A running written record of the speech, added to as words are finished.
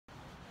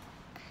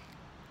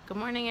Good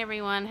morning,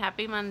 everyone.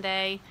 Happy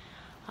Monday.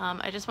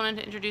 I just wanted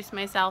to introduce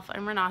myself.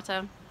 I'm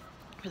Renata.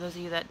 For those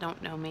of you that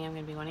don't know me, I'm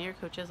going to be one of your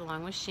coaches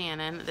along with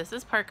Shannon. This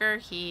is Parker.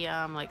 He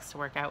likes to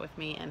work out with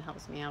me and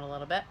helps me out a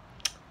little bit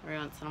every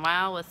once in a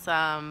while with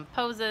some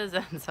poses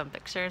and some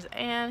pictures,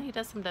 and he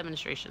does some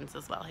demonstrations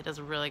as well. He does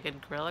a really good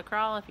gorilla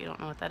crawl. If you don't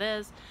know what that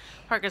is,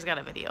 Parker's got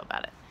a video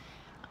about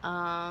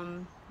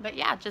it. But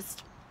yeah,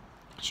 just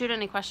shoot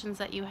any questions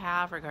that you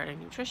have regarding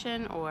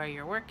nutrition or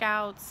your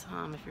workouts.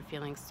 If you're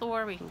feeling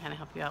sore, we can kind of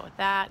help you out with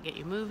that, get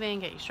you moving,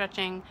 get you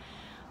stretching,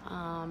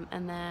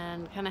 and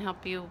then kind of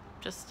help you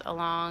just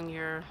along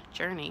your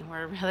journey.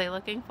 We're really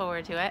looking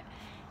forward to it,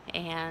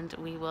 and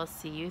we will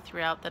see you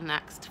throughout the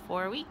next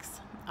 4 weeks.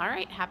 All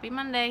right, happy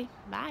Monday.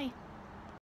 Bye.